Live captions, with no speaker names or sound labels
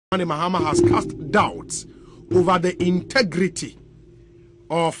Mahama has cast doubts over the integrity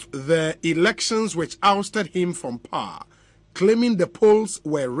of the elections which ousted him from power, claiming the polls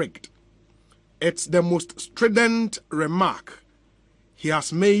were rigged. It's the most strident remark he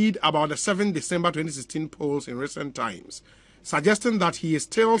has made about the 7 December 2016 polls in recent times, suggesting that he is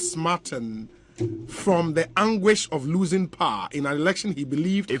still smartened from the anguish of losing power in an election he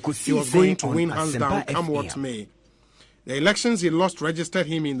believed he was going to win hands down, come what may. The elections he lost registered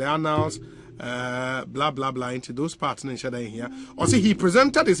him in the annals, blah, blah, blah, into those parts in here. Also, he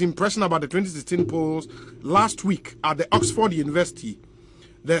presented his impression about the 2016 polls last week at the Oxford University,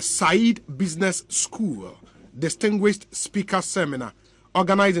 the Said Business School Distinguished Speaker Seminar,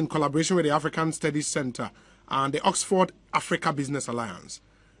 organized in collaboration with the African Studies Center and the Oxford Africa Business Alliance.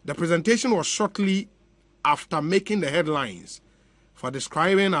 The presentation was shortly after making the headlines for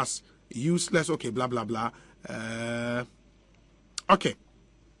describing as useless, okay, blah, blah, blah. Okay.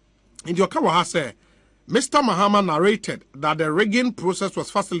 In the Okawa said, Mr. Mahama narrated that the rigging process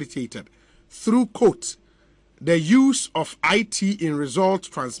was facilitated through, quote, the use of IT in result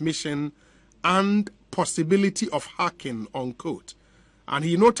transmission and possibility of hacking, unquote. And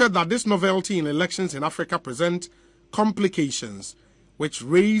he noted that this novelty in elections in Africa present complications which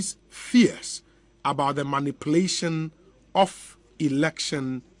raise fears about the manipulation of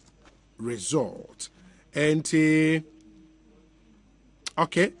election results. And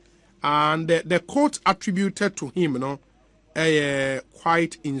okay, and the quote attributed to him,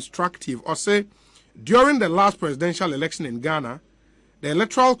 quite instructive. Or say, during the last presidential election in Ghana, the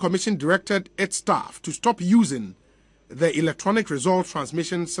Electoral Commission directed its staff to stop using the electronic result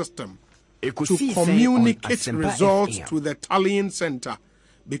transmission system to communicate results to the tallying center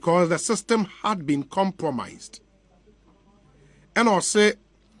because the system had been compromised. And also,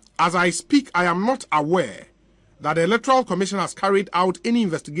 as I speak, I am not aware that the Electoral Commission has carried out any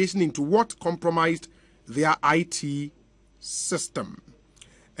investigation into what compromised their IT system.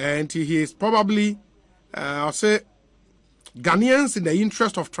 And he is probably, I'll say, Ghanaians in the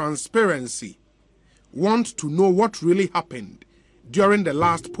interest of transparency want to know what really happened during the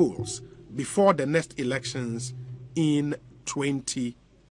last polls before the next elections in 2020.